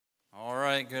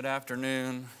right, good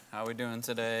afternoon. How are we doing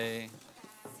today?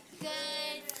 Good.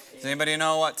 Does anybody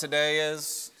know what today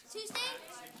is? Tuesday?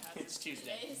 It's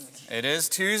Tuesday. It is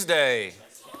Tuesday.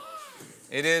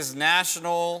 It is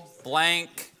National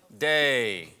Blank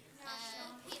Day.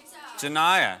 Pizza.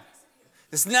 Janiyah.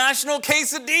 It's National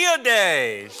Quesadilla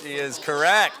Day. She is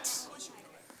correct.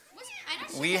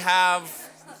 We have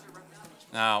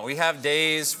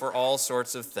days for all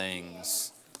sorts of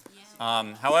things.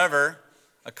 However,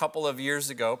 a couple of years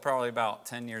ago, probably about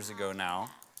 10 years ago now,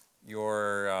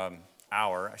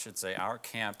 our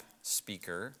camp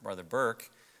speaker, Brother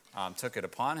Burke, took it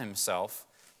upon himself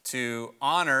to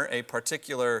honor a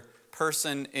particular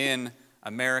person in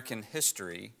American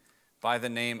history by the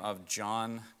name of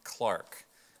John Clarke.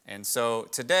 And so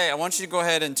today, I want you to go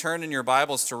ahead and turn in your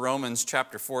Bibles to Romans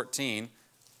chapter 14.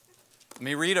 Let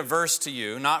me read a verse to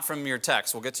you, not from your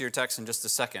text. We'll get to your text in just a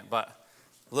second, but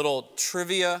a little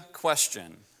trivia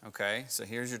question, okay? So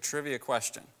here's your trivia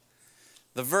question.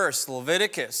 The verse,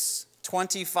 Leviticus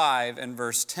 25 and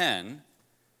verse 10,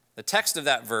 the text of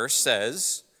that verse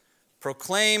says,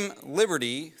 "Proclaim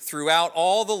liberty throughout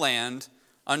all the land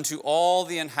unto all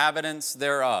the inhabitants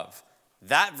thereof."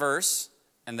 That verse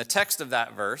and the text of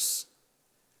that verse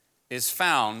is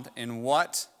found in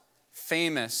what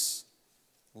famous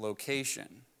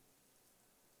location?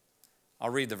 I'll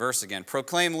read the verse again.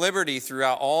 "Proclaim liberty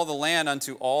throughout all the land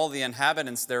unto all the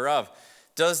inhabitants thereof."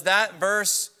 Does that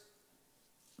verse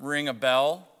ring a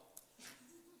bell?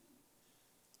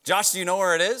 Josh, do you know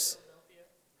where it is?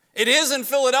 It is in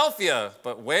Philadelphia,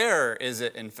 but where is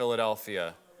it in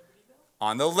Philadelphia?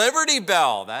 On the Liberty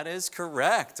Bell. That is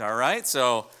correct, all right?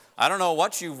 So I don't know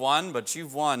what you've won, but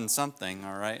you've won something,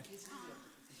 all right?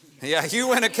 Yeah, you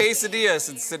win a quesadilla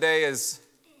since today is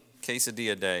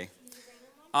Quesadilla Day.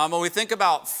 When we think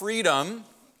about freedom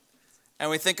and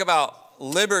we think about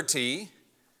liberty,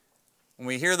 when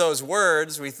we hear those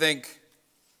words, we think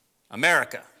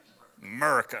America.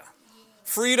 America.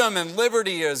 Freedom and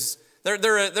liberty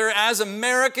they're as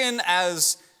American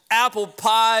as apple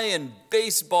pie and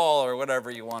baseball or whatever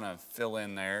you want to fill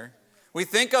in there. We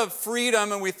think of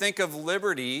freedom and we think of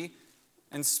liberty,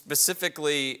 and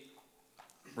specifically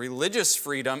religious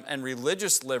freedom and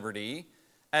religious liberty,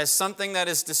 as something that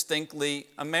is distinctly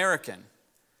American.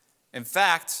 In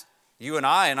fact, you and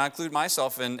I include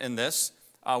myself in this,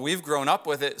 we've grown up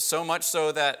with it so much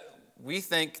so that we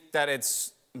think that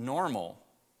it's normal.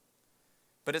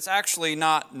 But it's actually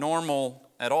not normal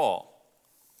at all.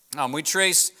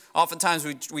 Oftentimes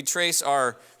we trace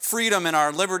our freedom and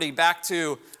our liberty back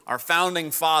to our founding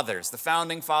fathers, the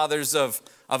founding fathers of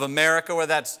America, where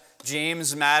that's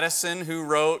James Madison, who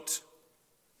wrote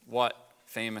what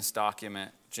famous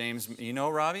document? James, you know,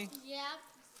 Robbie? Yeah.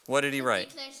 What did he write?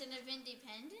 Declaration of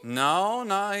Independence?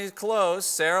 No, he's close.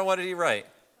 Sarah, what did he write?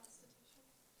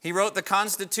 He wrote the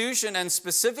Constitution, and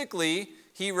specifically,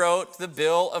 he wrote the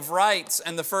Bill of Rights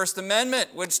and the First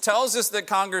Amendment, which tells us that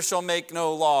Congress shall make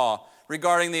no law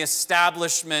regarding the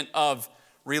establishment of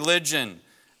religion.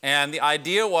 And the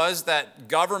idea was that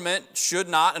government should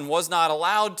not and was not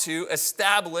allowed to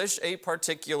establish a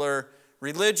particular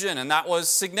religion, and that was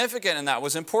significant and that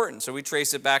was important. So we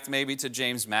trace it back maybe to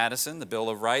James Madison, the Bill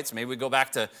of Rights. Maybe we go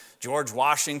back to George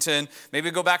Washington. Maybe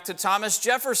we go back to Thomas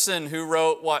Jefferson, who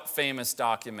wrote what famous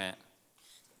document?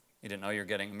 You didn't know you're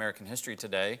getting American history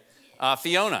today.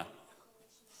 Fiona,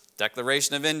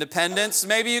 Declaration of Independence.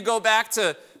 Maybe you go back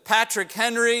to Patrick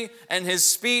Henry and his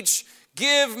speech,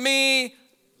 "Give me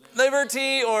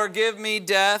liberty or give me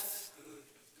death."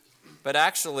 But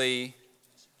actually,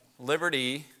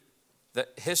 liberty, the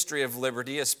history of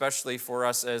liberty, especially for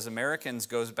us as Americans,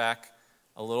 goes back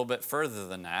a little bit further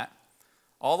than that.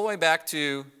 All the way back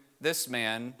to this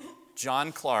man,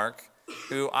 John Clarke,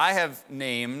 who I have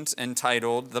named and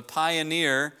titled the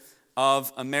pioneer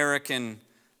of American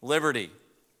liberty.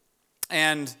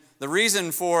 And the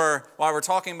reason for why we're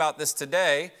talking about this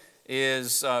today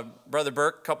is Brother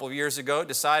Burke, a couple of years ago,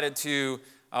 decided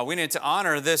we needed to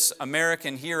honor this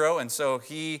American hero. And so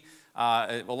he,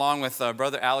 along with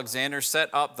Brother Alexander, set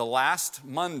up the last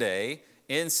Monday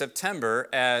in September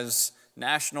as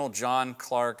National John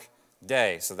Clarke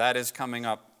Day. So that is coming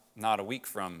up not a week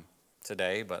from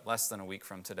today, but less than a week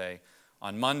from today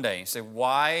on Monday. You say,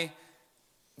 why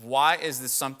is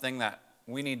this something that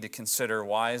we need to consider?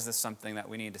 Why is this something that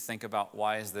we need to think about?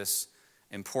 Why is this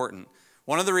important?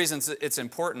 One of the reasons it's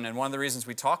important, and one of the reasons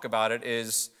we talk about it,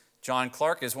 is John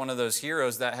Clarke is one of those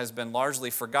heroes that has been largely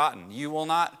forgotten. You will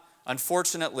not,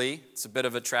 unfortunately, it's a bit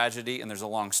of a tragedy, and there's a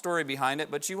long story behind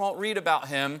it, but you won't read about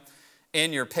him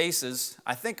in your paces.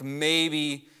 I think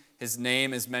maybe his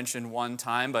name is mentioned one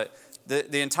time, but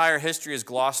the entire history is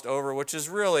glossed over, which is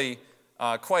really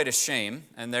quite a shame,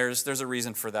 and there's a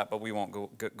reason for that, but we won't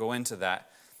go into that.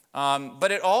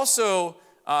 But it also,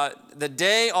 the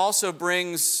day also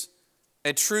brings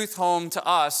a truth home to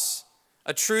us,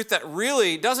 a truth that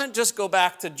really doesn't just go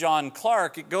back to John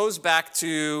Clarke, it goes back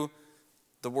to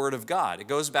the Word of God. It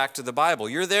goes back to the Bible.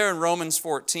 You're there in Romans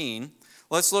 14.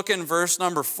 Let's look in verse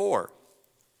number 4.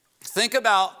 Think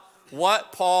about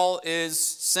what Paul is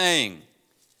saying.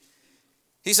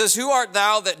 He says, "Who art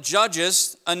thou that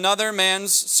judgest another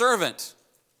man's servant?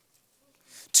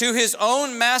 To his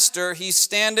own master he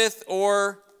standeth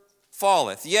or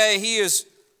falleth. Yea, he is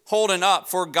holden up,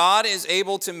 for God is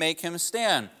able to make him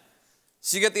stand."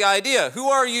 So you get the idea. Who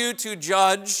are you to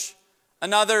judge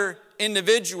another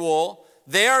individual?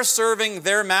 They are serving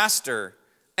their master,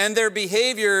 and their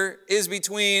behavior is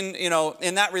between,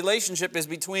 in that relationship is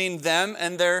between them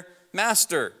and their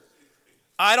master.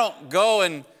 I don't go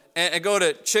and go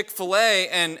to Chick-fil-A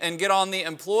and get on the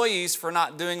employees for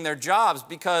not doing their jobs,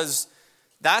 because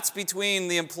that's between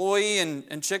the employee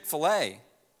and Chick-fil-A.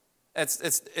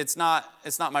 It's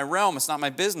not my realm. It's not my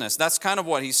business. That's kind of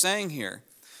what he's saying here.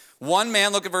 One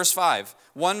man, look at verse 5.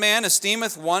 One man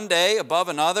esteemeth one day above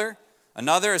another.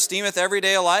 Another esteemeth every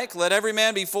day alike. Let every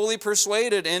man be fully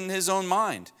persuaded in his own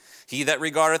mind. He that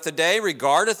regardeth the day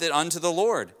regardeth it unto the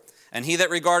Lord. And he that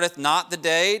regardeth not the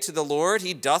day to the Lord,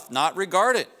 he doth not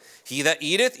regard it. He that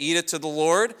eateth, eateth to the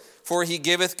Lord, for he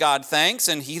giveth God thanks.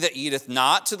 And he that eateth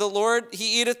not to the Lord,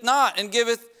 he eateth not, and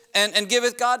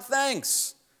giveth God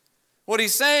thanks. What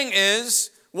he's saying is,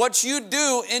 what you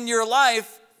do in your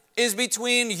life is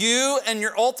between you and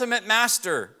your ultimate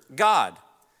master, God.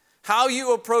 How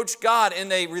you approach God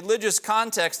in a religious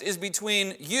context is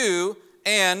between you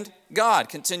and God.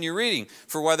 Continue reading.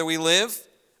 For whether we live,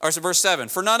 verse 7,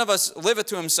 for none of us liveth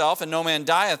to himself, and no man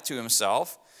dieth to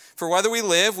himself. For whether we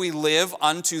live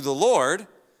unto the Lord,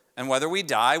 and whether we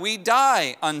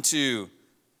die unto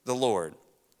the Lord.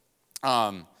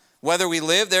 Whether we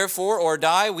live, therefore, or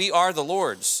die, we are the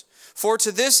Lord's. For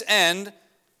to this end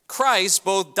Christ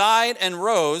both died and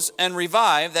rose and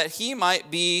revived, that he might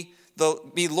be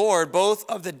Lord both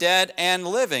of the dead and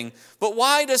living. But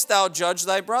why dost thou judge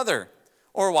thy brother?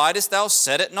 Or why dost thou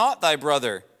set at naught thy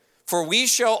brother? For we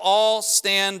shall all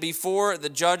stand before the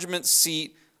judgment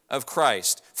seat of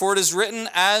Christ. For it is written,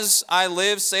 As I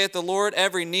live, saith the Lord,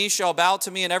 every knee shall bow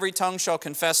to me, and every tongue shall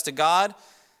confess to God.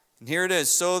 And here it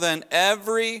is. So then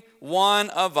every one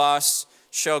of us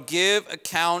shall give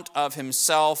account of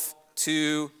himself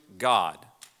to God.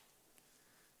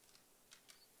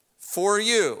 For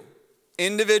you,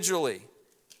 individually,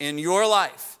 in your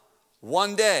life,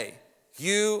 one day,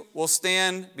 you will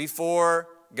stand before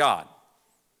God.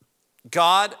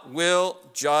 God will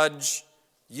judge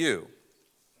you.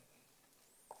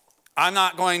 I'm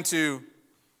not going to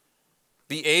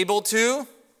be able to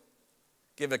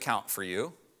give account for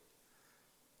you,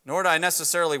 nor do I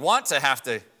necessarily want to have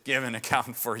to give an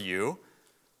account for you.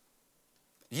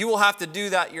 You will have to do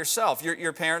that yourself.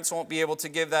 Your parents won't be able to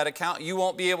give that account. You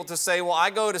won't be able to say, well, I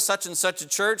go to such and such a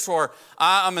church, or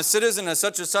I'm a citizen of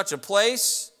such and such a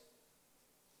place.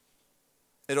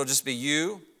 It'll just be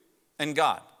you and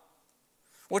God.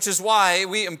 Which is why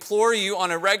we implore you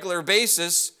on a regular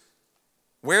basis,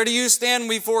 where do you stand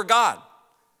before God?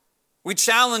 We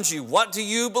challenge you. What do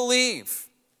you believe?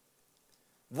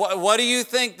 What do you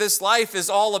think this life is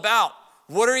all about?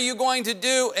 What are you going to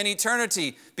do in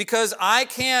eternity? Because I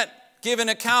can't give an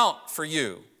account for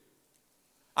you.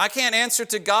 I can't answer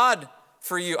to God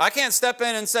for you. I can't step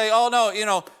in and say, oh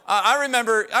no, I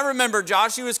remember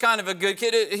Josh, he was kind of a good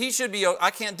kid. He should be,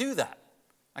 I can't do that.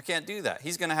 I can't do that.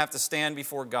 He's going to have to stand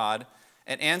before God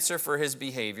and answer for his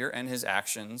behavior and his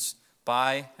actions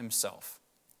by himself.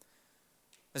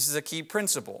 This is a key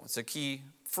principle. It's a key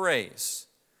phrase.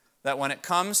 That when it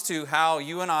comes to how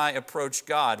you and I approach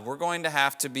God, we're going to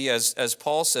have to be, as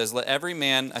Paul says, let every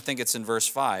man, I think it's in verse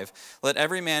 5, let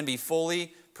every man be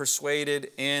fully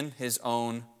persuaded in his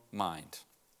own mind.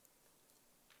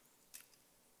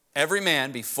 Every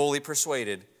man be fully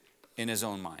persuaded in his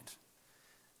own mind.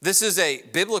 This is a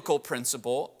biblical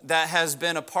principle that has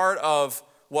been a part of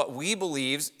what we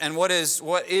believe and what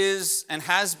is and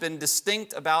has been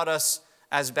distinct about us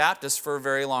as Baptists for a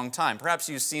very long time. Perhaps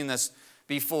you've seen this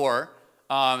before,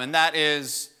 and that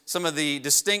is some of the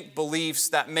distinct beliefs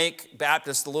that make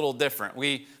Baptists a little different.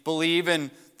 We believe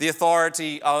in the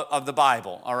authority of the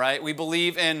Bible, all right? We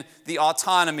believe in the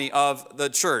autonomy of the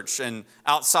church and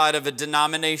outside of a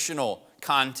denominational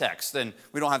context. And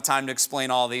we don't have time to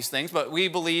explain all these things, but we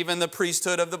believe in the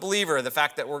priesthood of the believer, the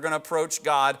fact that we're going to approach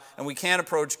God, and we can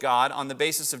approach God on the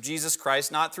basis of Jesus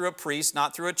Christ, not through a priest,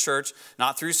 not through a church,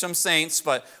 not through some saints,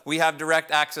 but we have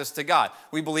direct access to God.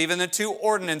 We believe in the two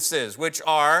ordinances, which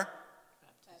are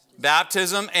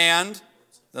baptism and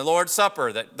the Lord's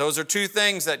Supper. That those are two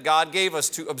things that God gave us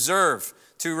to observe,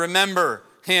 to remember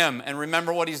Him and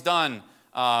remember what He's done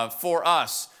for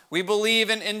us. We believe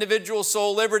in individual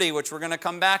soul liberty, which we're going to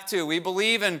come back to. We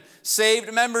believe in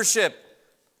saved membership,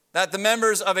 that the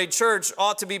members of a church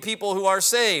ought to be people who are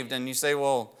saved. And you say,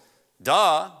 well,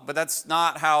 duh, but that's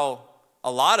not how a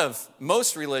lot of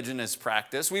most religion is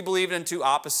practiced. We believe in two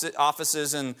opposite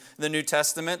offices in the New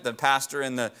Testament, the pastor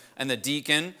and the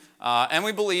deacon. And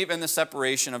we believe in the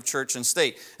separation of church and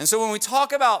state. And so when we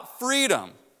talk about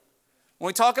freedom, when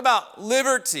we talk about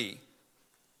liberty,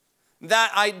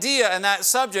 that idea and that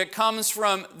subject comes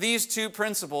from these two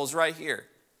principles right here.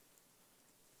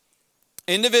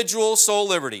 Individual soul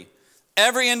liberty.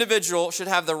 Every individual should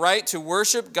have the right to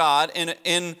worship God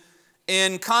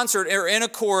in concert or in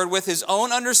accord with his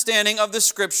own understanding of the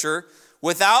Scripture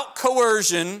without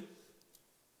coercion,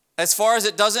 as far as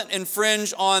it doesn't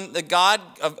infringe on the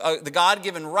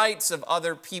God-given rights of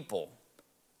other people.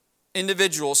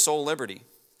 Individual soul liberty.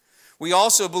 We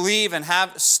also believe and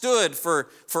have stood for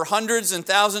hundreds and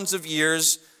thousands of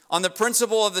years on the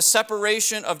principle of the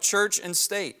separation of church and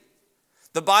state.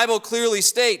 The Bible clearly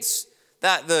states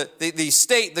that the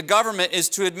state, the government, is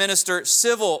to administer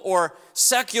civil or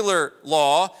secular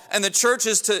law, and the church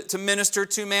is to minister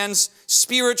to man's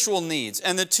spiritual needs.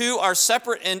 And the two are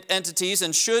separate entities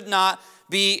and should not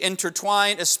be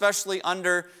intertwined, especially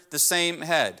under the same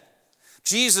head.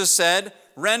 Jesus said,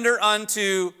 "Render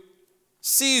unto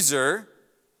Caesar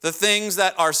the things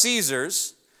that are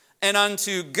Caesar's, and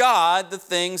unto God the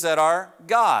things that are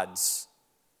God's."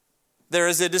 There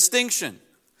is a distinction.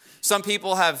 Some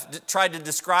people have tried to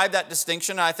describe that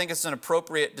distinction, and I think it's an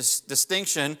appropriate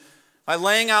distinction, by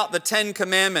laying out the 10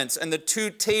 commandments and the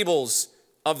two tables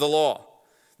of the law.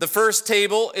 The first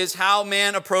table is how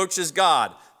man approaches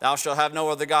God. Thou shalt have no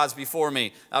other gods before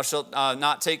me. Thou shalt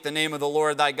not take the name of the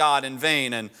Lord thy God in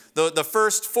vain. And the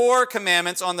first 4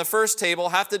 commandments on the first table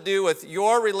have to do with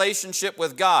your relationship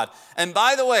with God. And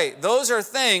by the way, those are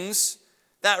things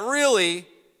that really,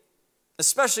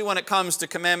 especially when it comes to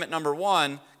commandment number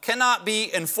 1, cannot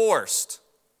be enforced.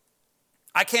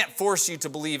 I can't force you to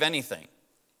believe anything.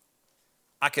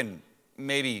 I can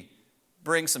maybe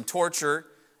bring some torture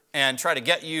and try to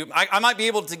get you, I might be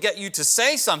able to get you to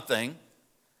say something,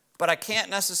 but I can't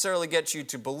necessarily get you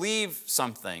to believe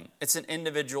something. It's an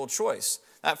individual choice.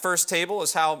 That first table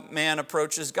is how man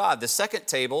approaches God. The second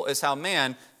table is how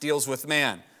man deals with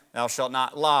man. Thou shalt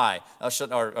not lie, thou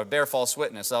shalt, or bear false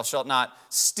witness, thou shalt not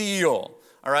steal.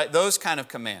 All right, those kind of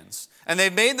commands. And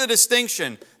they've made the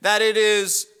distinction that it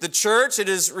is the church, it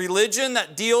is religion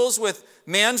that deals with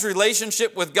man's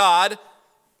relationship with God,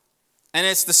 and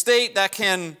it's the state that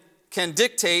can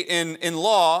dictate in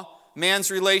law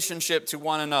man's relationship to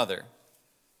one another.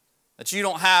 That you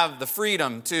don't have the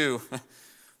freedom to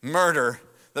murder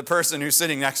the person who's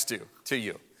sitting next to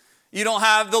you. You don't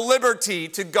have the liberty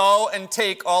to go and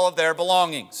take all of their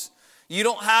belongings. You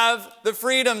don't have the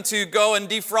freedom to go and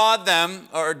defraud them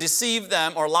or deceive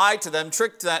them or lie to them,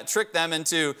 trick them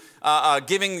into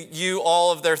giving you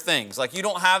all of their things. Like, you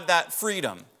don't have that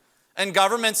freedom. And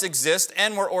governments exist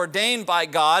and were ordained by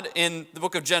God in the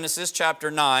book of Genesis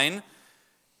chapter 9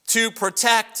 to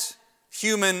protect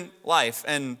human life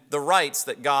and the rights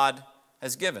that God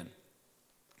has given.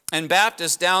 And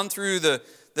Baptists down through the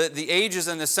ages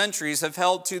and the centuries have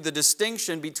held to the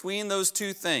distinction between those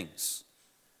two things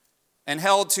and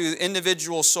held to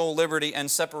individual soul liberty and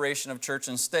separation of church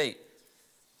and state.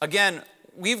 Again,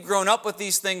 we've grown up with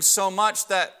these things so much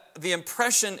that the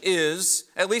impression is,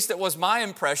 at least it was my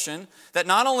impression, that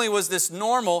not only was this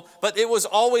normal, but it was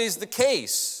always the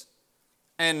case.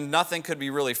 And nothing could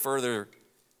be really further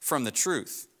from the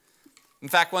truth. In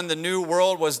fact, when the New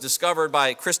World was discovered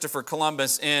by Christopher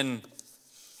Columbus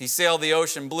he sailed the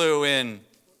ocean blue in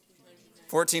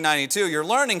 1492. You're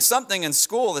learning something in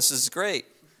school. This is great.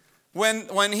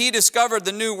 When he discovered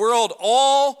the New World,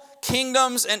 all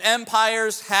kingdoms and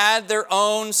empires had their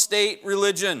own state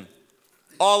religion.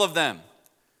 All of them.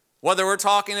 Whether we're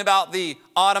talking about the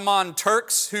Ottoman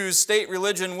Turks, whose state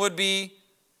religion would be...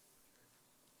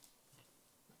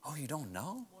 Oh, you don't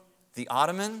know? The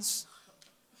Ottomans?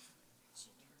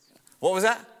 What was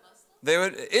that?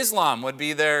 Islam would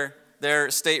be their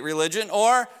state religion.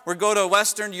 Or we go to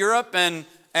Western Europe and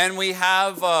we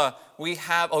have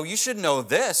oh, you should know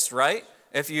this, right?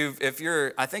 If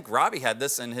you're, I think Robbie had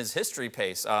this in his history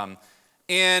pace.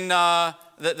 in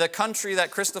the country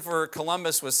that Christopher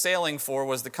Columbus was sailing for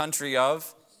was the country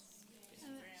of?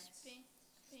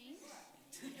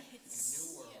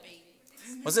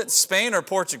 Was it Spain or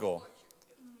Portugal?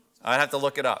 I'd have to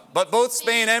look it up. But both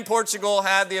Spain and Portugal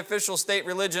had the official state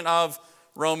religion of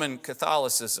Roman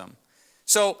Catholicism.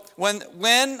 So when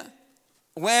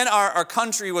our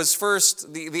country was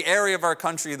first, the area of our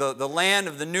country, the land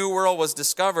of the New World was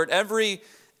discovered, every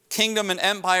kingdom and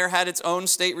empire had its own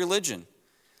state religion.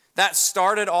 That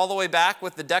started all the way back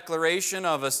with the declaration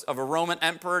of a Roman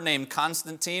emperor named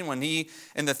Constantine when he,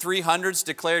 in the 300s,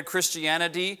 declared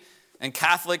Christianity and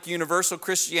Catholic universal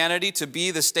Christianity to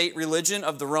be the state religion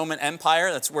of the Roman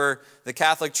Empire. That's where the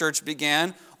Catholic Church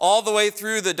began. All the way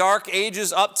through the Dark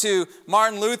Ages up to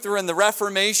Martin Luther and the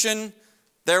Reformation,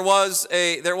 there was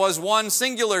one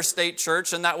singular state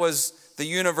church, and that was the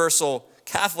Universal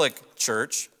Catholic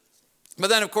Church. But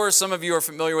then, of course, some of you are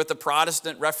familiar with the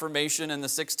Protestant Reformation in the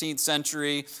 16th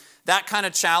century. That kind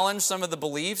of challenged some of the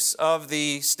beliefs of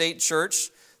the state church,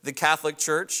 the Catholic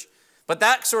Church. But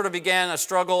that sort of began a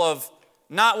struggle of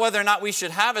not whether or not we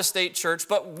should have a state church,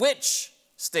 but which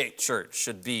state church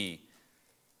should be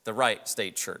the right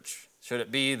state church. Should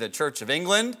it be the Church of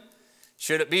England?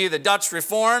 Should it be the Dutch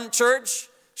Reformed Church?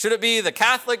 Should it be the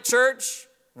Catholic Church?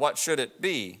 What should it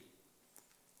be?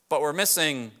 But we're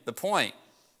missing the point.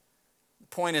 The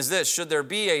point is this: should there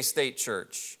be a state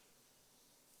church?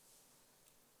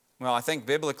 Well, I think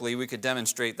biblically we could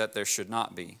demonstrate that there should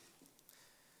not be.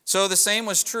 So the same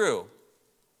was true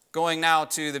going now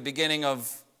to the beginning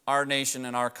of our nation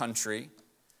and our country.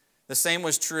 The same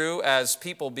was true as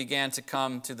people began to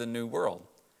come to the New World.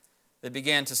 They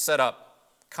began to set up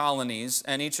colonies,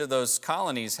 and each of those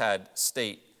colonies had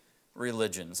state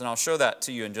religions. And I'll show that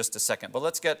to you in just a second. But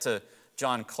let's get to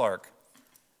John Clarke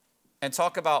and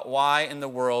talk about why in the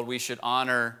world we should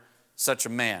honor such a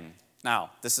man.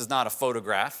 Now, this is not a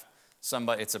photograph.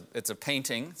 It's a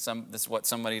painting. This is what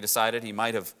somebody decided he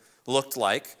might have looked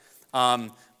like.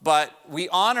 But we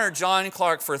honor John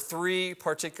Clarke for three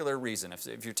particular reasons.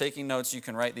 If you're taking notes, you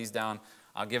can write these down.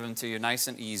 I'll give them to you nice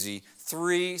and easy.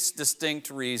 Three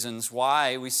distinct reasons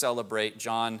why we celebrate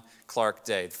John Clarke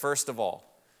Day. First of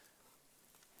all,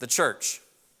 the church.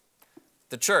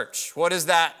 The church. What does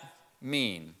that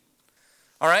mean?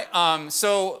 All right.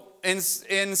 So in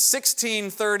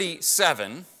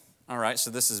 1637, all right, so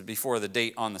this is before the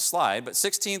date on the slide, but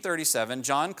 1637,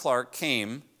 John Clarke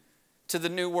came to the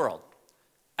New World.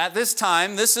 At this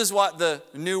time, this is what the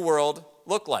New World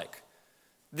looked like.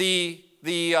 The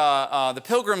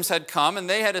Pilgrims had come, and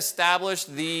they had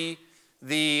established the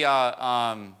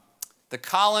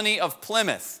colony of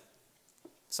Plymouth.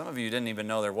 Some of you didn't even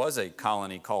know there was a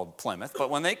colony called Plymouth, but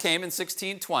when they came in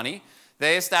 1620,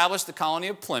 they established the colony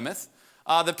of Plymouth.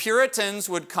 The Puritans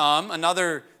would come,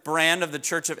 another brand of the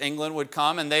Church of England would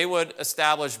come, and they would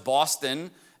establish Boston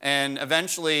and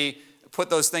eventually put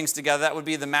those things together. That would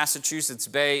be the Massachusetts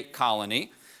Bay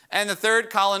Colony. And the third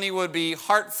colony would be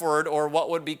Hartford, or what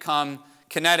would become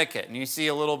Connecticut. And you see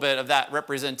a little bit of that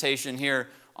representation here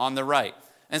on the right.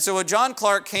 And so when John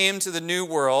Clarke came to the New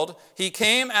World, he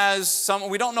came as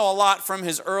someone, we don't know a lot from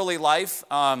his early life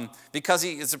because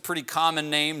it's a pretty common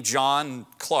name, John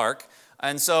Clarke.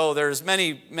 And so there's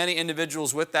many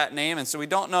individuals with that name. And so we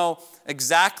don't know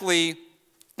exactly,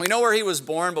 we know where he was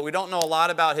born, but we don't know a lot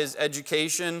about his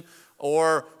education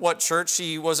or what church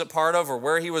he was a part of or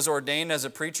where he was ordained as a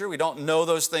preacher. We don't know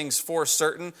those things for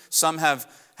certain. Some have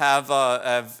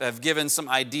given some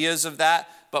ideas of that,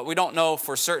 but we don't know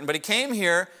for certain. But he came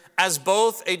here as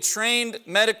both a trained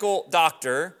medical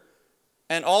doctor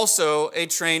and also a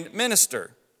trained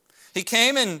minister. He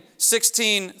came in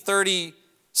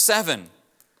 1637.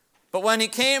 But when he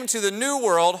came to the New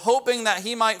World, hoping that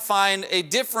he might find a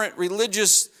different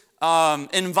religious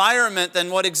environment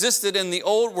than what existed in the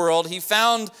Old World, he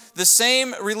found the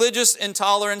same religious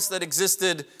intolerance that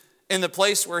existed in the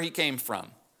place where he came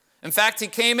from. In fact, he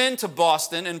came into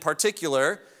Boston in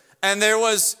particular, and there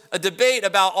was a debate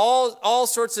about all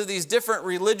sorts of these different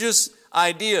religious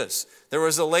ideas. There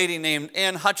was a lady named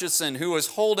Ann Hutchison who was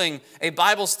holding a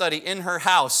Bible study in her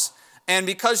house. And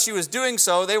because she was doing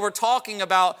so, they were talking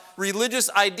about religious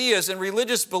ideas and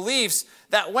religious beliefs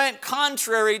that went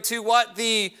contrary to what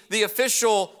the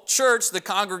official church,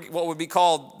 what would be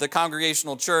called the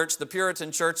Congregational Church, the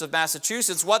Puritan Church of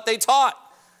Massachusetts, what they taught.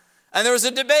 And there was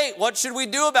a debate. What should we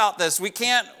do about this? We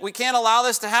can't allow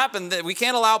this to happen. We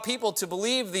can't allow people to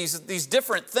believe these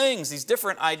different things, these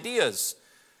different ideas.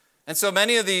 And so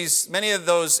many of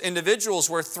those individuals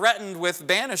were threatened with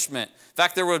banishment. In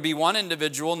fact, there would be one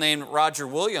individual named Roger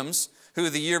Williams who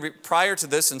the year prior to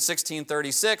this in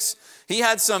 1636, he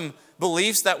had some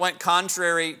beliefs that went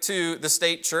contrary to the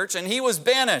state church, and he was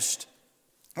banished,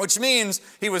 which means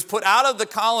he was put out of the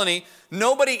colony.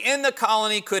 Nobody in the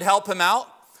colony could help him out.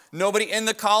 Nobody in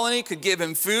the colony could give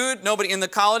him food. Nobody in the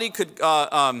colony could,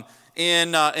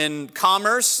 in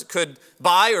commerce, could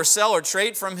buy or sell or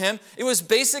trade from him. It was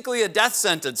basically a death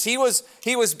sentence. He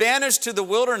was banished to the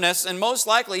wilderness, and most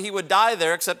likely he would die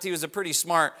there, except he was a pretty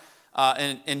smart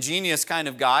and ingenious kind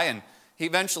of guy, and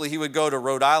eventually he would go to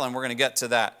Rhode Island. We're going to get to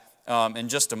that in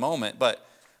just a moment.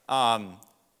 And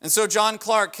so John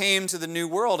Clarke came to the New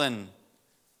World, and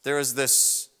there was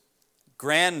this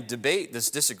grand debate, this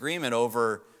disagreement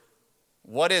over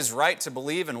what is right to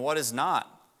believe and what is not.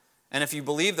 And if you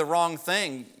believe the wrong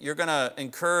thing, you're going to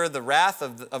incur the wrath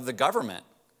of the government.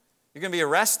 You're going to be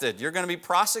arrested. You're going to be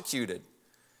prosecuted.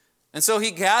 And so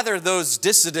he gathered those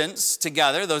dissidents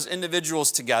together, those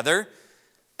individuals together,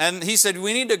 and he said,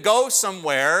 we need to go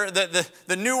somewhere.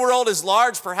 The New World is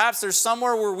large. Perhaps there's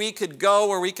somewhere where we could go,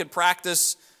 where we could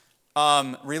practice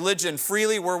religion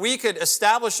freely, where we could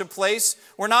establish a place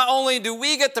where not only do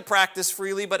we get to practice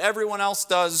freely, but everyone else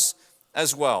does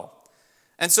as well.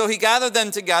 And so he gathered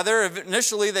them together.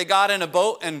 Initially, they got in a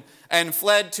boat and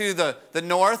fled to the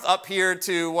north, up here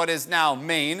to what is now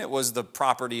Maine. It was the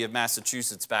property of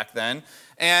Massachusetts back then.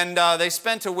 And they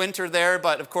spent a winter there,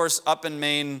 but of course, up in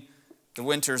Maine, the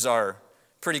winters are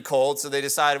pretty cold. So they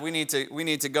decided we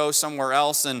need to go somewhere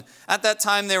else. And at that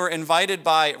time, they were invited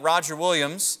by Roger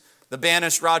Williams, the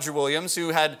banished Roger Williams, who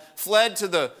had fled to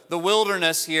the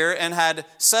wilderness here and had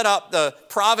set up the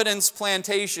Providence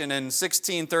Plantation in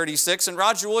 1636. And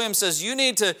Roger Williams says, you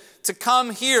need to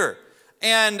come here.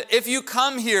 And if you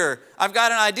come here, I've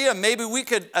got an idea. Maybe we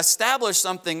could establish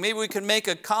something. Maybe we could make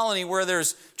a colony where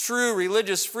there's true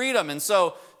religious freedom. And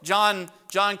so John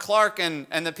Clarke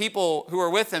and the people who were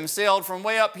with him sailed from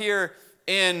way up here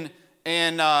in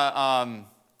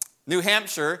New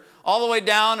Hampshire, all the way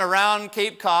down around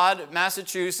Cape Cod,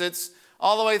 Massachusetts,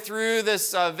 all the way through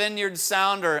this Vineyard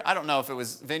Sound, or I don't know if it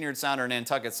was Vineyard Sound or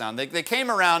Nantucket Sound. They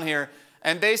came around here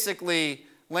and basically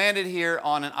landed here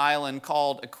on an island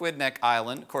called Aquidneck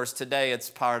Island. Of course, today it's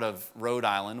part of Rhode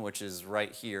Island, which is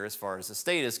right here as far as the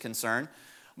state is concerned.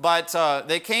 But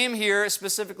they came here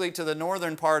specifically to the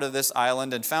northern part of this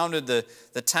island and founded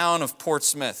the town of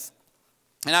Portsmouth.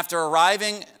 And after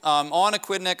arriving on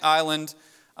Aquidneck Island,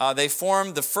 they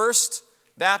formed the first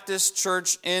Baptist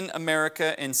church in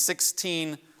America in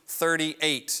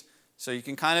 1638. So you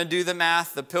can kind of do the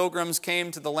math. The Pilgrims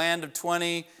came to the land of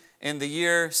 20 in the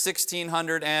year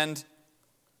 1600 and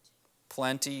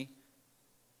plenty,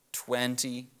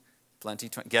 20.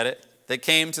 Get it? They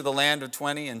came to the land of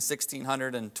 20 in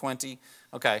 1620.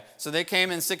 Okay, so they came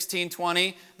in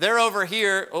 1620. They're over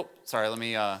here. Oh, sorry,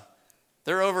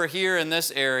 they're over here in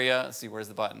this area. Let's see, where's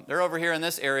the button? They're over here in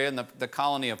this area in the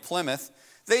colony of Plymouth.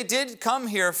 They did come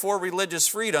here for religious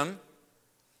freedom,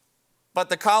 but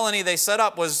the colony they set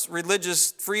up was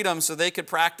religious freedom so they could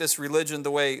practice religion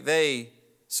the way they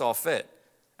saw fit.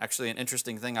 Actually, an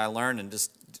interesting thing I learned in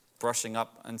just brushing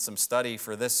up on some study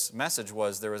for this message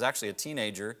was there was actually a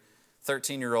teenager,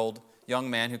 13-year-old young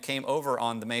man who came over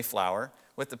on the Mayflower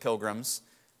with the Pilgrims.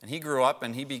 And he grew up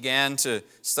and he began to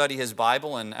study his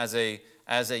Bible, and as a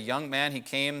young man, he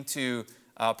came to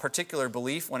a particular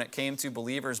belief when it came to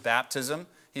believers' baptism.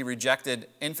 He rejected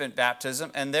infant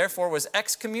baptism and therefore was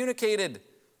excommunicated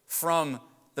from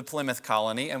the Plymouth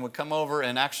colony and would come over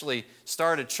and actually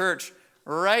start a church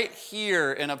right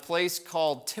here in a place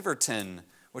called Tiverton,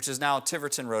 which is now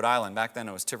Tiverton, Rhode Island. Back then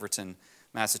it was Tiverton,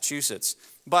 Massachusetts.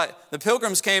 But the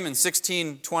Pilgrims came in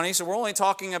 1620, so we're only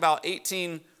talking about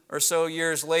 18 or so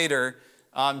years later.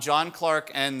 John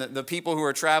Clarke and the people who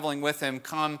were traveling with him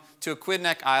come to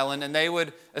Aquidneck Island, and they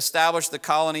would establish the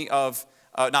colony of,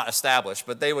 not establish,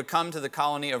 but they would come to the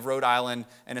colony of Rhode Island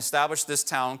and establish this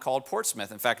town called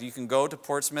Portsmouth. In fact, you can go to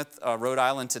Portsmouth, Rhode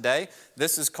Island today.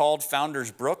 This is called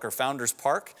Founders Brook or Founders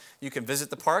Park. You can visit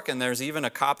the park, and there's even a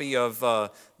copy of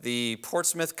the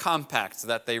Portsmouth Compact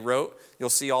that they wrote. You'll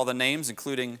see all the names,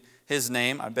 including his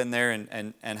name. I've been there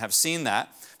and have seen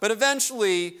that. But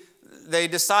eventually, they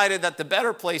decided that the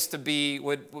better place to be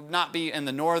would not be in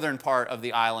the northern part of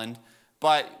the island,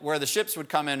 but where the ships would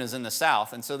come in is in the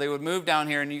south. And so they would move down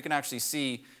here, and you can actually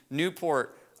see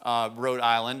Newport, Rhode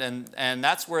Island, and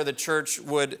that's where the church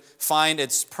would find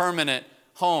its permanent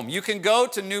home. You can go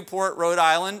to Newport, Rhode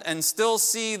Island, and still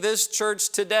see this church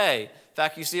today. In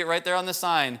fact, you see it right there on the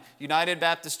sign, United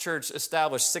Baptist Church,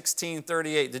 established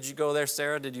 1638. Did you go there,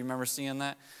 Sarah? Did you remember seeing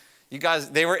that? You guys,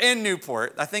 they were in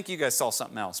Newport. I think you guys saw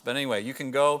something else. But anyway, you can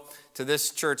go to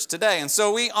this church today. And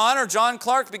so we honor John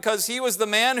Clarke because he was the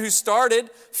man who started,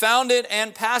 founded,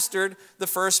 and pastored the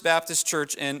First Baptist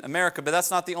Church in America. But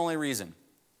that's not the only reason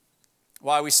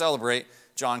why we celebrate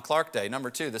John Clarke Day. Number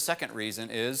two, the second reason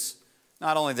is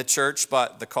not only the church,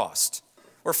 but the cost.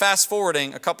 We're fast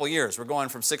forwarding a couple years. We're going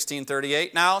from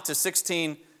 1638 now to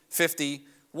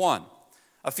 1651.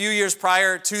 A few years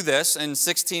prior to this, in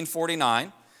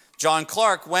 1649, John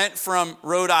Clarke went from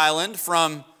Rhode Island,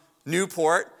 from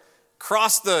Newport,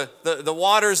 crossed the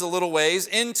waters a little ways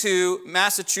into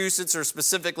Massachusetts, or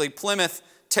specifically Plymouth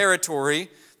territory,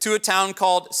 to a town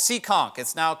called Seekonk.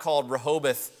 It's now called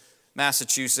Rehoboth,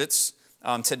 Massachusetts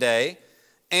today.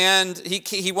 And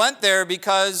he went there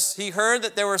because he heard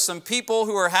that there were some people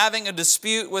who were having a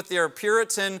dispute with their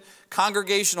Puritan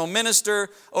congregational minister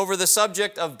over the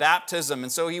subject of baptism.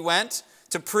 And so he went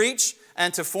to preach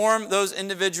and to form those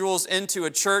individuals into a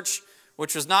church,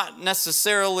 which was not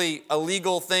necessarily a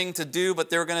legal thing to do, but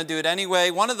they were going to do it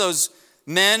anyway. One of those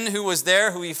men who was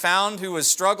there, who he found, who was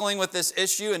struggling with this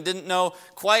issue and didn't know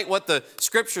quite what the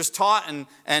scriptures taught,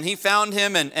 and he found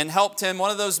him and helped him. One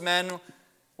of those men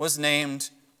was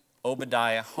named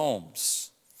Obadiah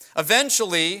Holmes.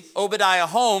 Eventually, Obadiah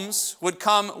Holmes would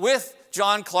come with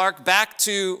John Clarke back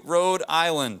to Rhode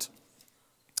Island.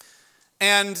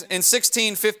 And in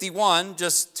 1651,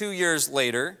 just 2 years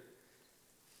later,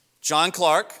 John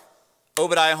Clarke,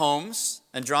 Obadiah Holmes,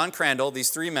 and John Crandall, these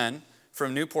three men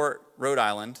from Newport, Rhode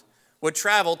Island, would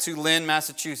travel to Lynn,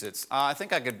 Massachusetts. I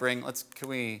think I could bring, can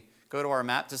we go to our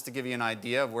map just to give you an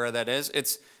idea of where that is?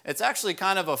 It's actually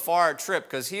kind of a far trip,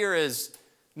 because here is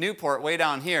Newport way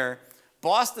down here.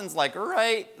 Boston's like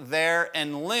right there,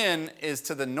 and Lynn is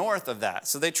to the north of that.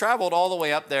 So they traveled all the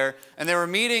way up there, and they were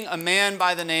meeting a man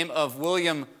by the name of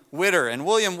William Whitter. And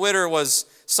William Whitter was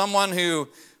someone who,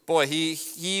 boy,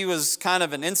 he was kind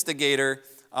of an instigator,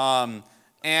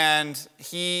 and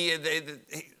he,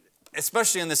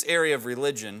 especially in this area of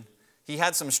religion, he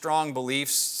had some strong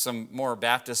beliefs, some more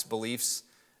Baptist beliefs,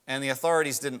 and the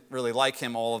authorities didn't really like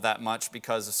him all of that much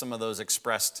because of some of those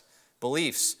expressed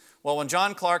beliefs. Well, when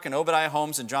John Clarke and Obadiah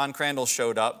Holmes and John Crandall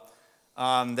showed up,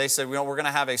 they said, we're going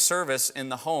to have a service in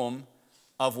the home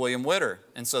of William Whitter.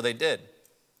 And so they did.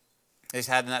 They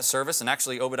had that service, and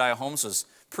actually Obadiah Holmes was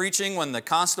preaching when the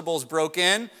constables broke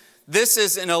in. This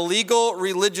is an illegal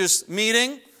religious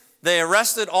meeting. They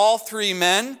arrested all three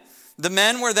men. The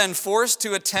men were then forced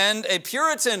to attend a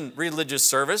Puritan religious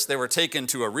service. They were taken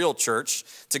to a real church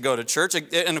to go to church.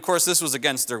 And of course, this was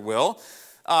against their will.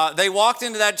 They walked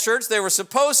into that church. They were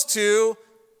supposed to,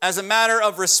 as a matter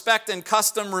of respect and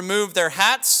custom, remove their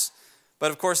hats.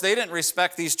 But of course, they didn't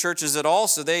respect these churches at all,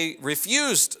 so they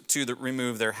refused to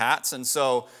remove their hats. And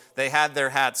so they had their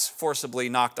hats forcibly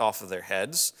knocked off of their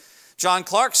heads. John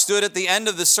Clarke stood at the end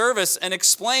of the service and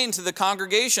explained to the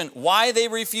congregation why they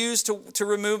refused to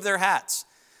remove their hats.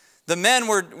 The men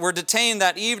were detained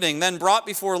that evening, then brought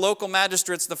before local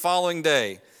magistrates the following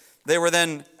day. They were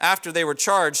then, after they were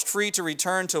charged, free to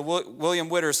return to William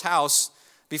Whitter's house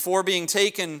before being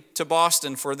taken to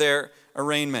Boston for their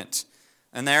arraignment.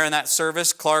 And there in that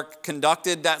service, Clarke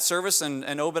conducted that service,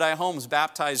 and Obadiah Holmes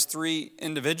baptized three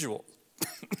individuals.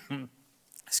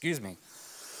 Excuse me.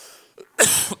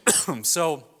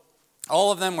 So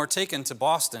all of them were taken to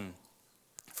Boston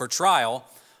for trial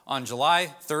on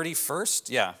July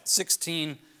 31st,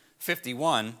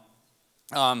 1651.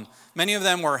 Many of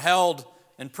them were held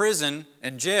in prison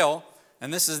and jail,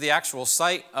 and this is the actual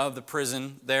site of the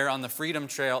prison there on the Freedom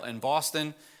Trail in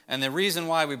Boston. And the reason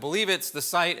why we believe it's the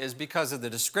site is because of the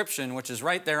description, which is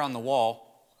right there on the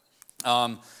wall.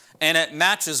 And it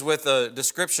matches with the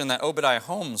description that Obadiah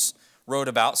Holmes wrote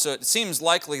about. So it seems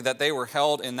likely that they were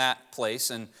held in that place,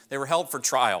 and they were held for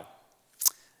trial.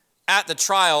 At the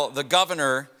trial, the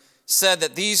governor said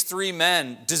that these three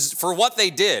men, for what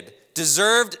they did,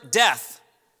 deserved death,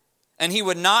 and he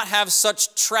would not have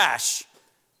such trash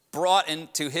brought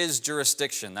into his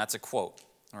jurisdiction. That's a quote,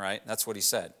 all right? That's what he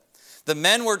said. The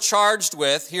men were charged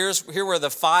with, here were the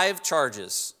 5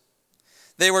 charges.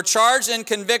 They were charged and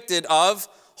convicted of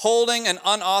holding an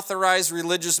unauthorized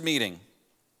religious meeting,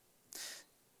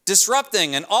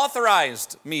 disrupting an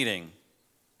authorized meeting.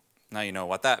 Now you know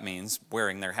what that means,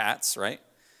 wearing their hats, right?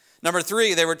 Number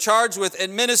 3, they were charged with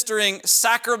administering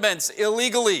sacraments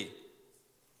illegally.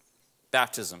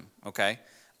 Baptism, okay,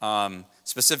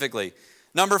 specifically.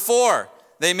 Number 4,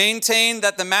 they maintained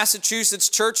that the Massachusetts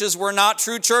churches were not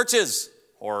true churches.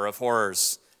 Horror of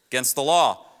horrors, against the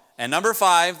law. And number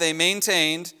 5, they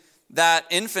maintained that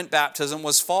infant baptism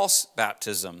was false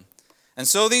baptism. And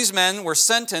so these men were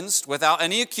sentenced without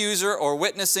any accuser or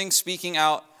witnesses speaking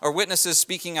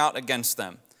out against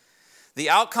them. The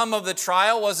outcome of the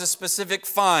trial was a specific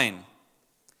fine.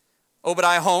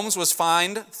 Obadiah Holmes was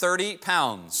fined 30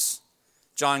 pounds.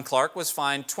 John Clarke was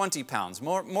fined 20 pounds.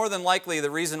 More than likely,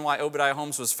 the reason why Obadiah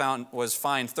Holmes was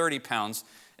fined 30 pounds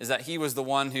is that he was the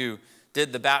one who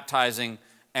did the baptizing.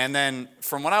 And then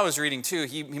from what I was reading too,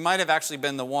 he might have actually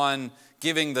been the one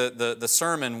giving the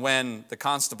sermon when the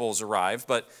constables arrived.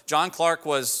 But John Clarke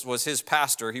was his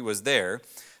pastor. He was there.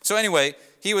 So anyway,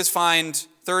 he was fined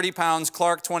 30 pounds,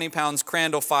 Clarke 20 pounds,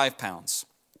 Crandall 5 pounds.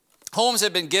 Holmes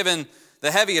had been given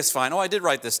the heaviest fine. Oh, I did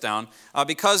write this down.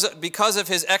 Because of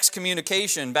his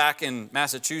excommunication back in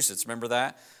Massachusetts. Remember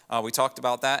that? We talked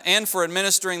about that. And for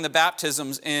administering the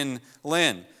baptisms in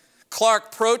Lynn.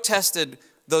 Clarke protested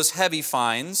those heavy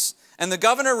fines, and the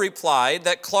governor replied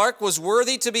that Clarke was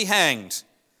worthy to be hanged.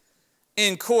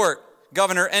 In court,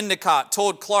 Governor Endicott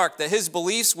told Clarke that his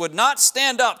beliefs would not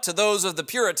stand up to those of the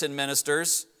Puritan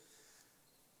ministers.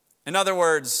 In other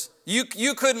words,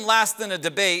 you couldn't last in a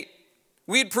debate.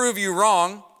 We'd prove you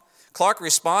wrong. Clarke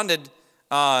responded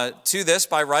to this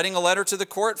by writing a letter to the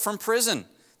court from prison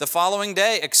the following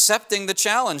day, accepting the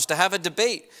challenge to have a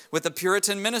debate with the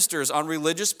Puritan ministers on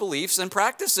religious beliefs and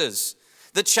practices.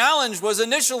 The challenge was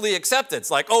initially accepted.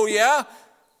 It's like, oh yeah,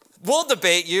 we'll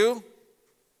debate you.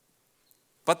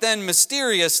 But then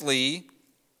mysteriously,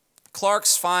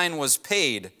 Clarke's fine was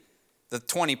paid. The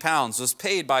 20 pounds was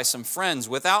paid by some friends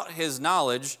without his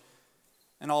knowledge,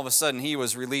 and all of a sudden he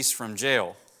was released from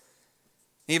jail.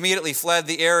 He immediately fled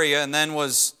the area and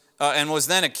was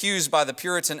then accused by the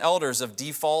Puritan elders of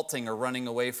defaulting or running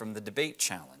away from the debate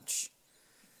challenge.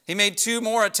 He made 2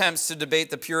 more attempts to debate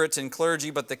the Puritan clergy,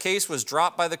 but the case was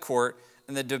dropped by the court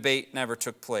and the debate never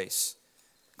took place.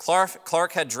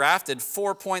 Clarke had drafted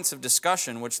 4 points of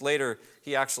discussion, which later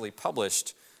he actually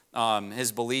published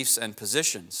his beliefs and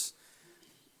positions.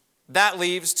 That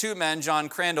leaves 2 men, John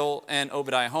Crandall and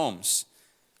Obadiah Holmes.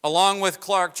 Along with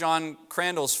Clarke, John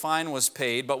Crandall's fine was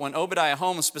paid, but when Obadiah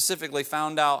Holmes specifically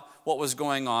found out what was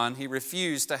going on, he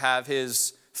refused to have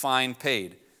his fine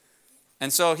paid.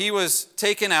 And so he was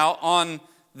taken out on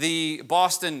the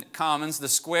Boston Commons, the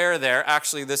square there.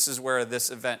 Actually, this is where this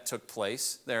event took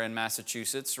place, there in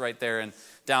Massachusetts, right there in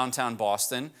downtown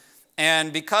Boston.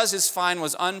 And because his fine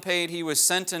was unpaid, he was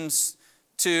sentenced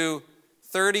to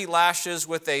 30 lashes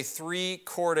with a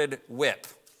 3-corded whip.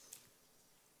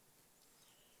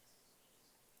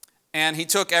 And he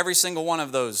took every single one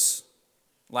of those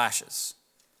lashes.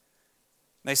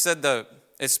 They said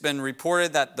it's been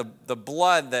reported that the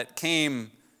blood that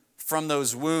came from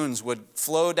those wounds would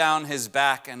flow down his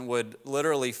back and would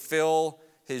literally fill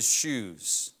his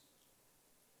shoes.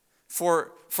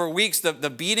 For weeks, the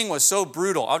beating was so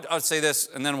brutal. I'll say this,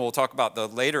 and then we'll talk about the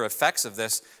later effects of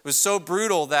this. It was so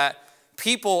brutal that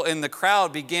people in the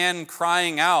crowd began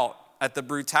crying out at the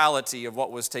brutality of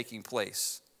what was taking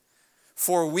place.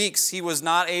 For weeks, he was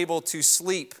not able to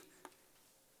sleep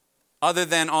other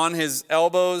than on his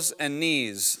elbows and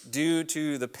knees due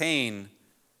to the pain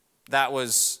that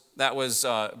was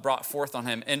brought forth on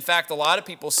him. In fact, a lot of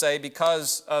people say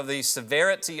because of the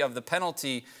severity of the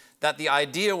penalty that the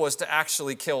idea was to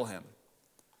actually kill him.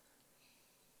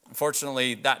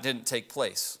 Unfortunately, that didn't take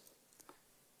place.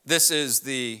 This is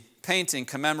the painting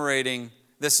commemorating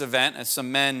this event as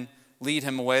some men lead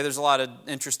him away. There's a lot of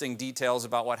interesting details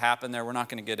about what happened there. We're not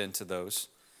going to get into those.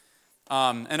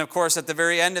 And of course, at the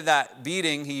very end of that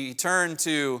beating, he turned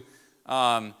to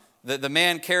the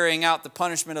man carrying out the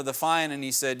punishment of the fine, and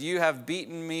he said, "You have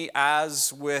beaten me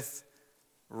as with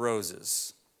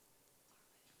roses."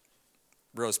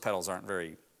 Rose petals aren't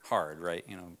very hard, right?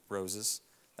 You know, roses.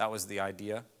 That was the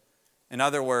idea. In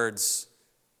other words,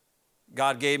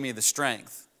 God gave me the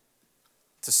strength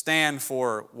to stand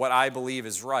for what I believe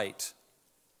is right.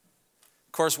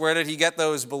 Of course, where did he get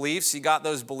those beliefs? He got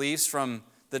those beliefs from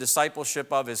the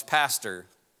discipleship of his pastor,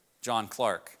 John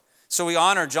Clarke. So we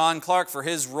honor John Clarke for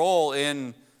his role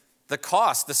in the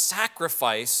cost, the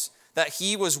sacrifice that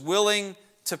he was willing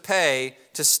to pay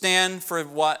to stand for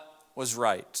what was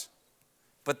right.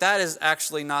 But that is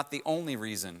actually not the only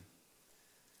reason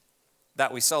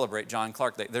that we celebrate John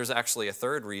Clarke. There's actually a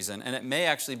third reason, and it may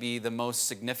actually be the most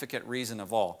significant reason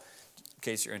of all. In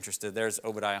case you're interested, there's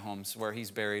Obadiah Holmes, where he's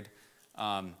buried.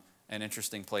 An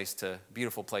interesting place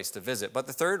beautiful place to visit. But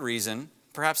the third reason,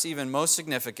 perhaps even most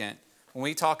significant, when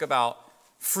we talk about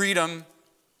freedom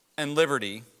and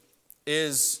liberty,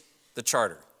 is the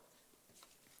charter.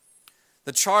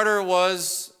 The charter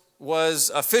was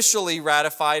officially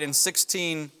ratified in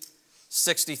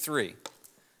 1663.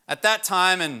 At that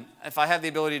time, and if I have the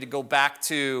ability to go back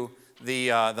to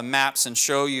the maps and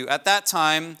show you. At that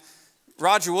time,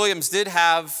 Roger Williams did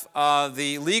have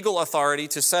the legal authority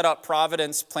to set up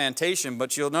Providence Plantation,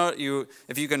 but you'll note,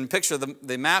 if you can picture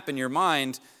the map in your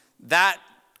mind, that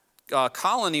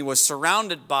colony was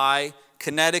surrounded by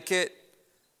Connecticut,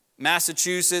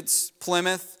 Massachusetts,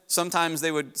 Plymouth. Sometimes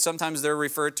they're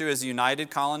referred to as united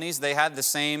colonies. They had the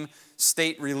same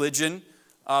state religion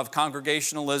of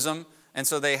Congregationalism, and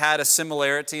so they had a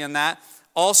similarity in that.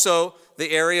 Also,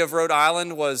 the area of Rhode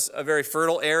Island was a very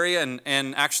fertile area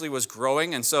and actually was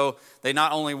growing, and so they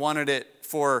not only wanted it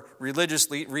for religious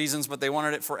reasons, but they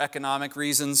wanted it for economic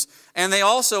reasons. And they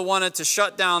also wanted to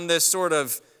shut down this sort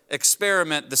of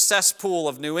experiment, the cesspool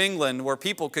of New England, where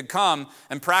people could come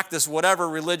and practice whatever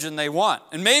religion they want,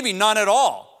 and maybe none at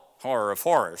all. Horror of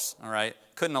horrors, all right?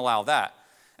 Couldn't allow that.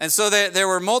 And so there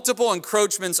were multiple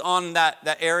encroachments on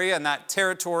that area and that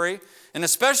territory, and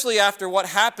especially after what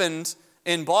happened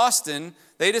in Boston,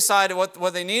 they decided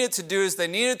what they needed to do is they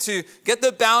needed to get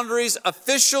the boundaries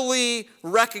officially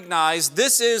recognized.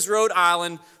 This is Rhode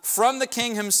Island from the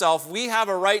king himself. We have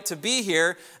a right to be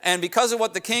here, and because of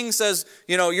what the king says,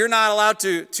 you're not allowed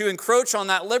to encroach on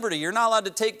that liberty. You're not allowed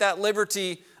to take that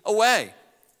liberty away.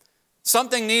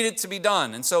 Something needed to be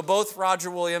done, and so both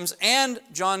Roger Williams and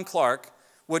John Clarke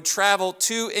would travel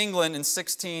to England in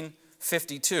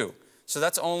 1652. So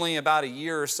that's only about a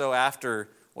year or so after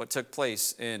what took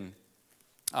place in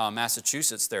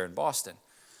Massachusetts there in Boston.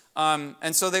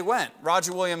 And so they went.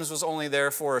 Roger Williams was only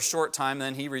there for a short time,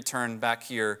 then he returned back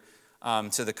here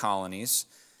to the colonies.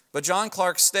 But John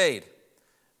Clarke stayed,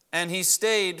 and he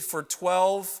stayed for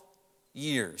 12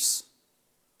 years.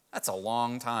 That's a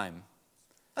long time.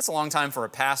 That's a long time for a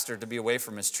pastor to be away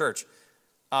from his church.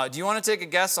 Do you want to take a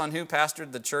guess on who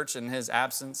pastored the church in his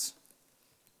absence?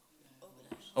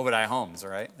 Obadiah Holmes, all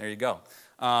right? There you go.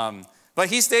 But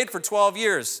he stayed for 12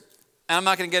 years. And I'm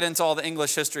not going to get into all the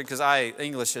English history because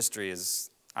English history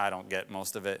I don't get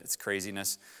most of it. It's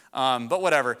craziness. But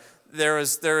whatever. There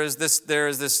is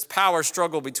this power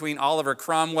struggle between Oliver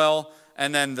Cromwell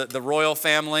and then the royal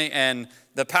family, and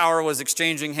the power was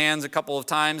exchanging hands a couple of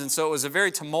times. And so it was a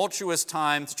very tumultuous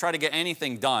time to try to get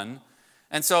anything done.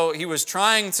 And so he was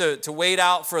trying to wait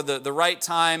out for the right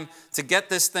time to get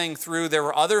this thing through. There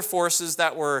were other forces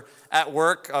that were at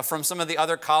work from some of the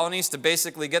other colonies to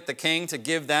basically get the king to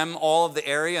give them all of the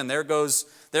area. And there goes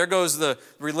the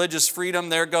religious freedom.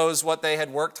 There goes what they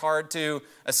had worked hard to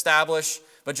establish.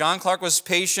 But John Clarke was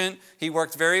patient. He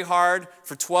worked very hard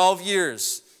for 12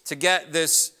 years to get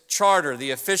this charter,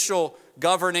 the official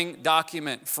governing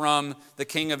document from the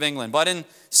King of England. But in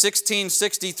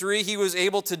 1663, he was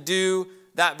able to do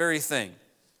that very thing.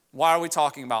 Why are we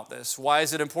talking about this? Why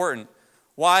is it important?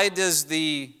 Why does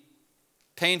the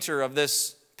painter of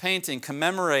this painting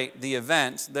commemorate the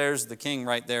event? There's the king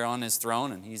right there on his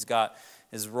throne, and he's got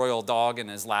his royal dog in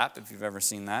his lap, if you've ever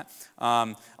seen that.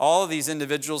 All of these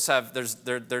individuals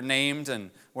they're named,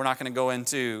 and we're not going to go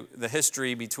into the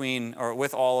history between or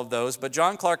with all of those, but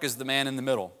John Clarke is the man in the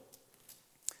middle.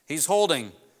 He's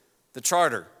holding the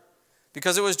charter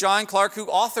because it was John Clarke who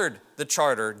authored the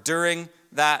charter during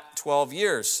that 12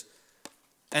 years.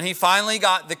 And he finally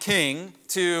got the king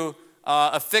to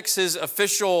affix his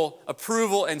official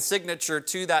approval and signature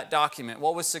to that document.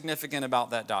 What was significant about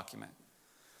that document?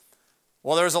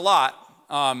 Well, there's a lot.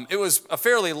 It was a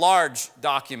fairly large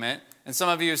document, and some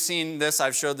of you have seen this.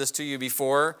 I've showed this to you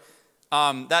before.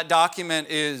 That document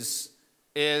is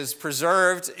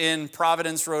preserved in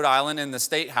Providence, Rhode Island in the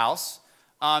State House.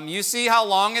 You see how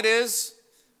long it is?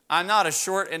 I'm not a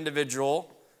short individual,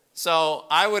 so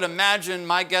I would imagine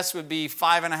my guess would be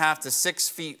 5.5 to 6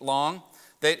 feet long.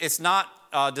 It's not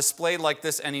displayed like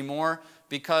this anymore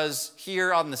because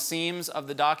here on the seams of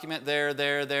the document,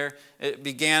 there, it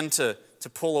began to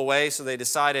pull away, so they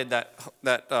decided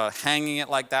that hanging it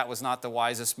like that was not the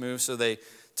wisest move, so they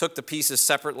took the pieces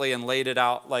separately and laid it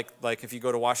out like if you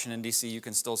go to Washington, D.C., you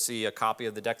can still see a copy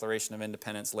of the Declaration of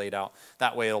Independence laid out.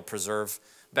 That way it'll preserve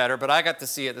better. But I got to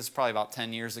see it, this is probably about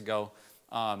 10 years ago,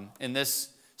 in this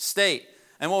state.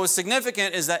 And what was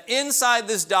significant is that inside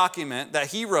this document that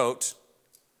he wrote,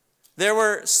 there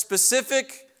were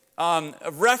specific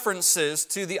references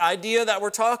to the idea that we're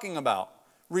talking about,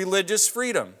 religious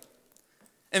freedom.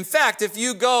 In fact, if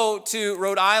you go to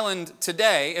Rhode Island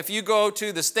today, if you go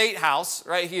to the State House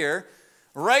right here,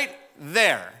 right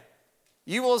there,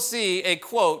 you will see a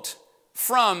quote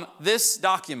from this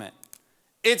document.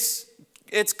 It's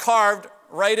carved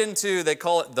right into, they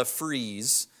call it the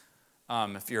frieze,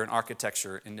 if you're an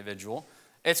architecture individual.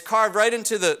 It's carved right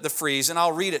into the frieze, and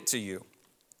I'll read it to you.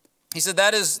 He said,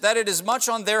 that it is much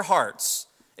on their hearts,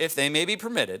 if they may be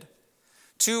permitted,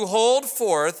 to hold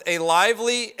forth a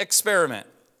lively experiment,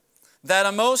 that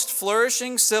a most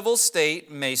flourishing civil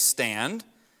state may stand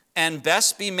and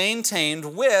best be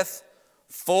maintained with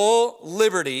full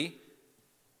liberty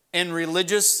in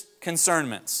religious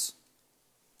concernments.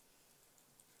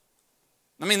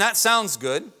 I mean, that sounds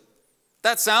good.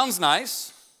 That sounds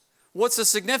nice. What's the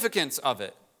significance of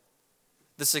it?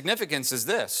 The significance is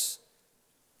this,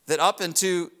 that up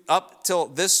till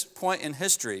this point in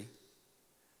history,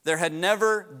 there had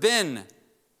never been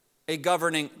a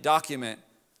governing document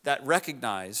that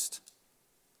recognized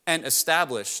and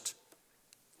established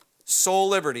sole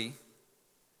liberty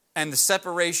and the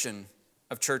separation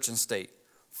of church and state.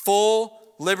 Full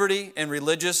liberty in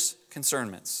religious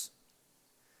concernments.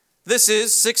 This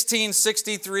is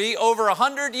 1663, over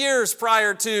 100 years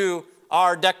prior to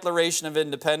our Declaration of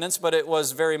Independence, but it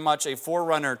was very much a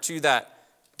forerunner to that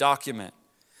document.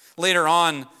 Later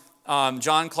on,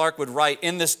 John Clarke would write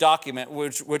in this document,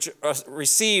 which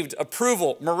received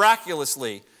approval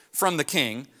miraculously from the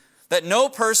king, that no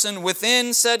person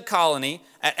within said colony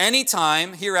at any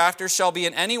time hereafter shall be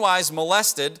in any wise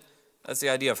molested. That's the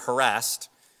idea of harassed.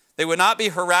 They would not be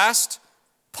harassed,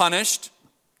 punished,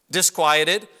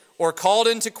 disquieted, or called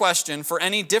into question for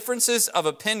any differences of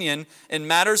opinion in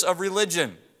matters of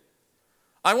religion.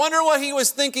 I wonder what he was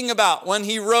thinking about when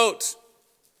he wrote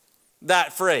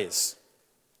that phrase.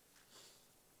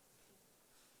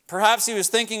 Perhaps he was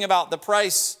thinking about the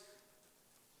price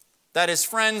that his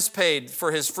friends paid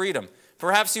for his freedom.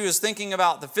 Perhaps he was thinking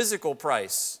about the physical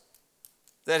price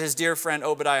that his dear friend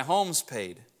Obadiah Holmes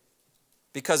paid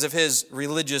because of his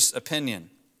religious opinion.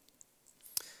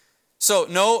 So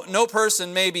no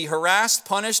person may be harassed,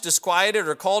 punished, disquieted,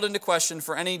 or called into question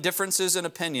for any differences in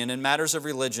opinion in matters of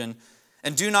religion,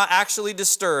 and do not actually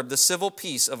disturb the civil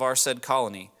peace of our said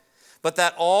colony. But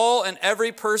that all and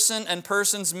every person and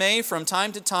persons may from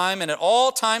time to time and at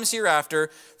all times hereafter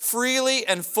freely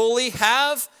and fully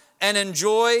have and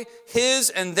enjoy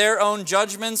his and their own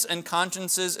judgments and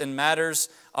consciences in matters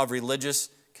of religious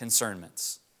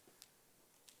concernments.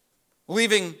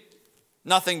 Leaving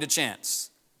nothing to chance.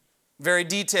 Very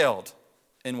detailed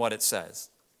in what it says.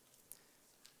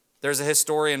 There's a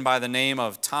historian by the name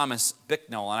of Thomas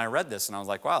Bicknell, and I read this and I was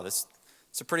like, wow, it's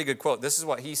a pretty good quote. This is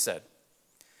what he said.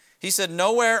 He said,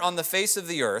 nowhere on the face of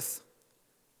the earth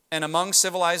and among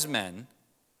civilized men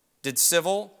did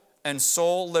civil and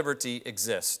sole liberty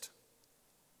exist.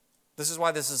 This is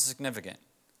why this is significant.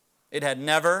 It had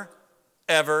never,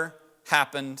 ever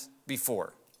happened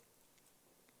before.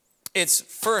 Its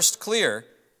first clear,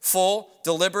 full,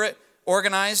 deliberate,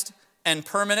 organized, and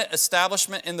permanent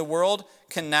establishment in the world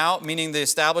can now, meaning the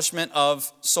establishment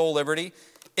of sole liberty,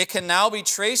 it can now be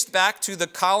traced back to the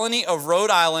colony of Rhode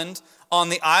Island on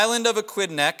the island of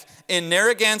Aquidneck in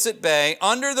Narragansett Bay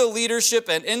under the leadership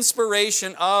and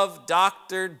inspiration of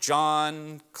Dr.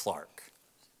 John Clarke.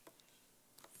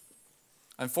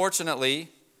 Unfortunately,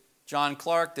 John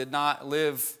Clarke did not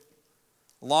live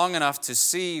long enough to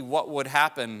see what would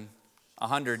happen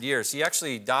 100 years. He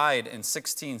actually died in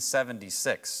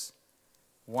 1676,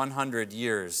 100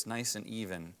 years, nice and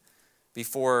even,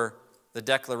 before the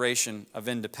Declaration of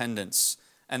Independence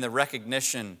and the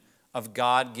recognition of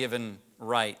God-given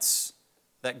rights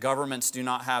that governments do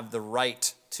not have the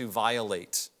right to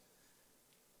violate,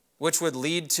 which would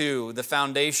lead to the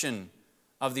foundation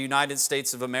of the United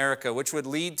States of America, which would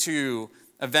lead to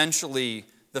eventually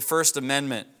the First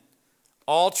Amendment,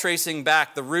 all tracing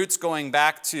back, the roots going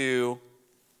back to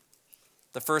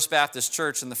the First Baptist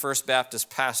Church and the First Baptist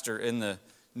pastor in the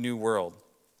New World.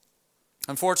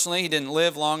 Unfortunately, he didn't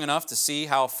live long enough to see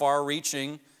how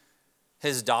far-reaching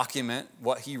his document,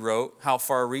 what he wrote, how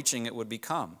far-reaching it would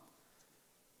become.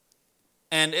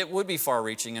 And it would be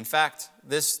far-reaching. In fact,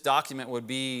 this document would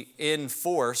be in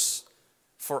force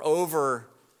for over,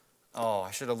 I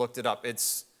should have looked it up.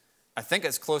 I think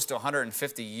it's close to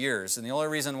 150 years. And the only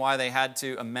reason why they had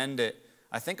to amend it,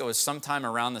 I think it was sometime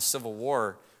around the Civil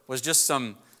War, was just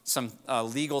some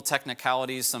legal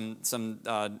technicalities, some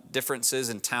differences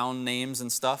in town names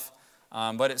and stuff.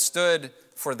 But it stood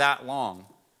for that long.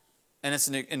 And it's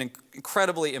an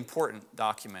incredibly important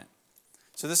document.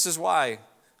 So this is why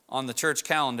on the church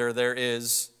calendar there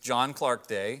is John Clarke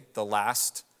Day, the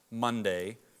last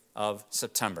Monday of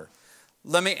September.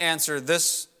 Let me answer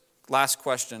this last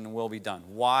question and we'll be done.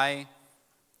 Why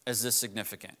is this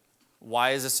significant?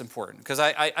 Why is this important? Because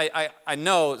I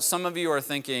know some of you are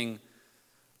thinking,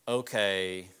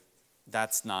 okay,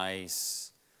 that's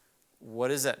nice. What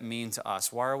does that mean to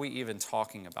us? Why are we even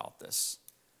talking about this?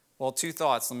 Well, two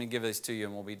thoughts. Let me give these to you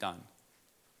and we'll be done.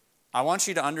 I want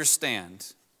you to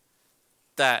understand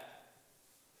that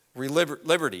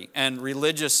liberty and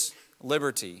religious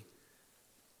liberty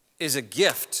is a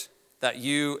gift that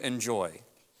you enjoy.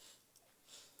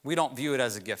 We don't view it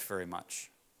as a gift very much.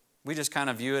 We just kind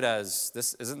of view it as,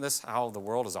 isn't this how the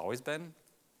world has always been?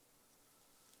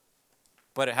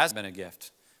 But it has been a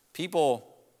gift. People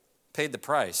paid the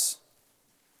price.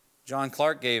 John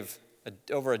Clarke gave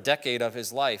over a decade of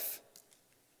his life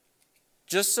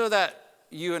just so that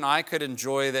you and I could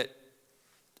enjoy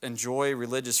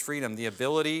religious freedom, the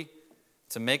ability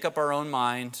to make up our own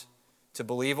mind, to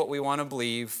believe what we want to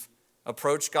believe,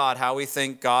 approach God how we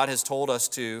think God has told us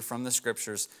to from the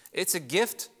Scriptures. It's a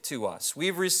gift to us.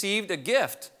 We've received a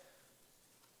gift.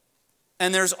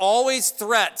 And there's always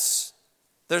threats.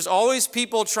 There's always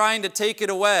people trying to take it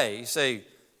away. You say,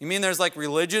 you mean there's like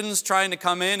religions trying to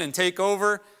come in and take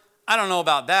over? I don't know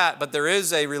about that, but there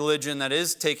is a religion that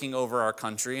is taking over our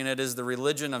country, and it is the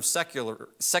religion of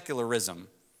secularism,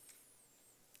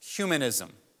 humanism.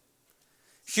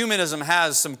 Humanism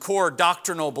has some core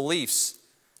doctrinal beliefs.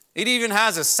 It even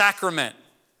has a sacrament,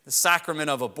 the sacrament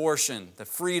of abortion, the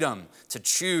freedom to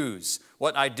choose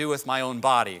what I do with my own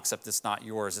body, except it's not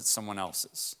yours, it's someone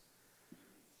else's.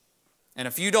 And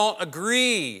if you don't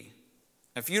agree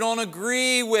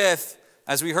with,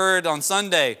 as we heard on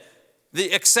Sunday,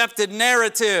 the accepted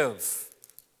narrative,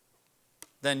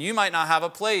 then you might not have a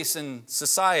place in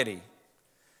society.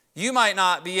 You might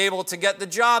not be able to get the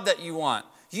job that you want.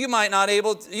 You might not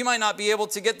be able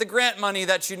to get the grant money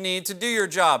that you need to do your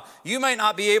job. You might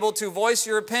not be able to voice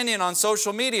your opinion on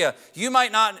social media. You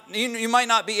might not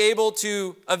be able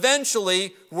to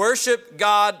eventually worship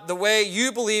God the way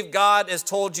you believe God has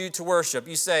told you to worship.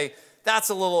 You say, that's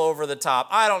a little over the top.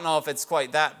 I don't know if it's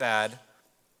quite that bad.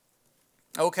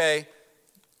 Okay.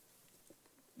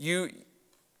 You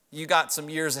got some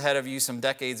years ahead of you, some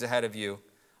decades ahead of you.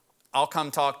 I'll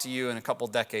come talk to you in a couple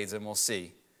decades and we'll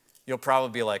see. You'll probably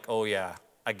be like, oh yeah,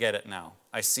 I get it now.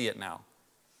 I see it now.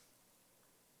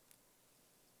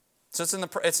 So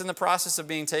it's in the process of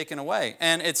being taken away.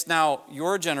 And it's now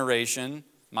your generation,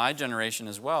 my generation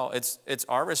as well. It's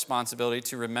our responsibility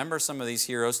to remember some of these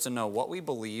heroes, to know what we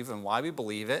believe and why we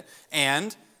believe it,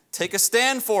 and take a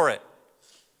stand for it.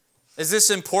 Is this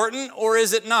important or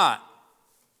is it not?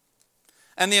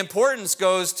 And the importance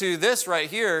goes to this right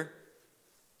here.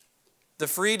 The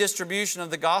free distribution of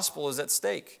the gospel is at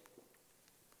stake.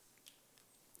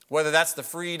 Whether that's the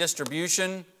free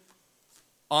distribution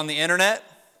on the internet,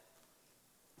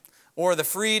 or the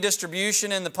free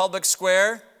distribution in the public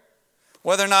square,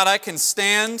 whether or not I can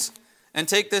stand and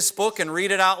take this book and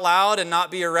read it out loud and not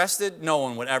be arrested. No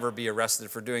one would ever be arrested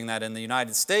for doing that in the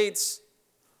United States.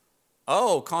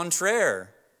 Oh,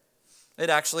 contraire. It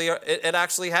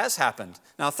actually has happened.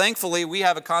 Now, thankfully, we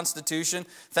have a constitution.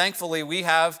 Thankfully, we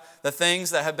have the things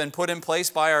that have been put in place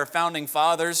by our founding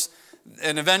fathers.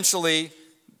 And eventually,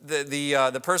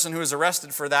 the person who was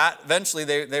arrested for that, eventually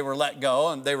they were let go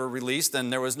and they were released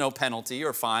and there was no penalty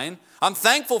or fine. I'm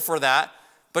thankful for that.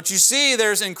 But you see,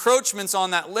 there's encroachments on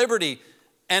that liberty.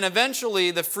 And eventually,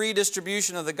 the free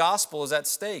distribution of the gospel is at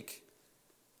stake.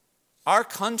 Our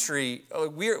country,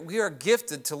 we are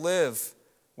gifted to live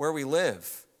where we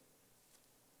live.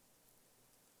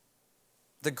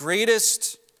 The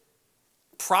greatest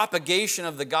propagation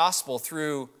of the gospel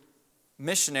through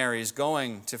missionaries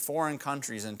going to foreign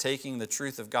countries and taking the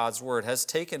truth of God's word has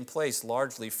taken place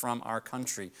largely from our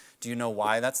country. Do you know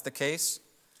why that's the case?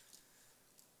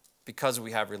 Because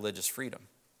we have religious freedom.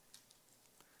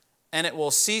 And it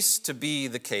will cease to be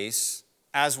the case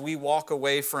as we walk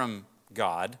away from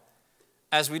God,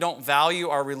 as we don't value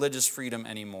our religious freedom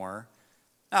anymore.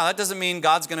 Now, that doesn't mean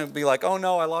God's going to be like, oh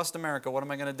no, I lost America, what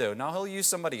am I going to do? No, he'll use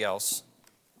somebody else.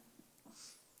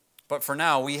 But for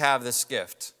now, we have this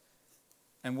gift,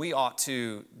 and we ought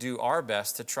to do our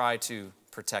best to try to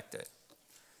protect it.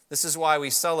 This is why we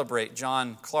celebrate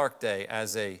John Clarke Day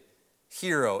as a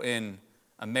hero in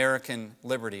American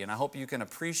liberty, and I hope you can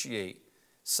appreciate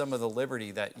some of the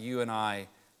liberty that you and I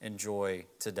enjoy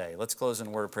today. Let's close in a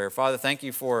word of prayer. Father, thank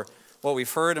you for what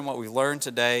we've heard and what we've learned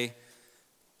today.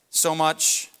 So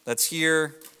much that's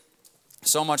here,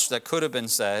 so much that could have been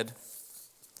said.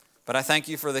 But I thank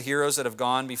you for the heroes that have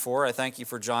gone before. I thank you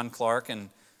for John Clarke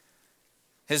and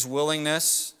his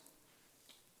willingness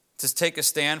to take a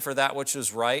stand for that which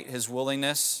is right, his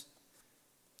willingness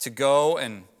to go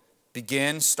and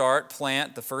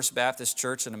plant the First Baptist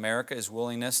Church in America, his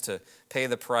willingness to pay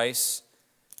the price,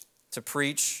 to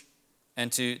preach,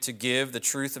 and to give the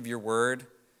truth of your word,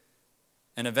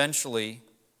 and eventually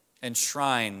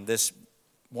enshrine this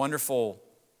wonderful,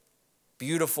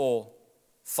 beautiful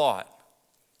thought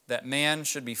that man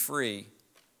should be free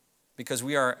because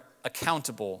we are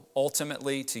accountable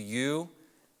ultimately to you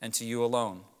and to you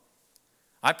alone.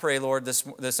 I pray, Lord,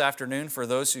 this afternoon for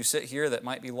those who sit here that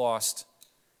might be lost.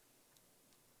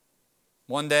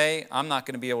 One day, I'm not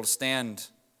going to be able to stand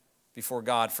before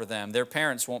God for them. Their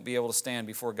parents won't be able to stand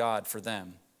before God for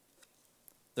them.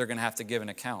 They're going to have to give an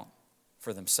account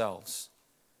for themselves.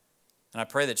 And I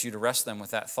pray that you'd arrest them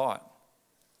with that thought.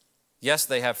 Yes,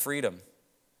 they have freedom.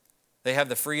 They have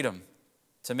the freedom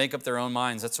to make up their own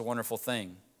minds. That's a wonderful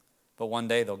thing. But one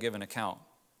day they'll give an account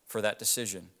for that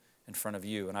decision in front of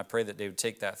you. And I pray that they would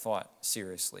take that thought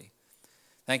seriously.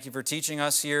 Thank you for teaching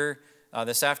us here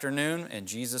this afternoon. In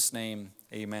Jesus' name,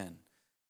 amen.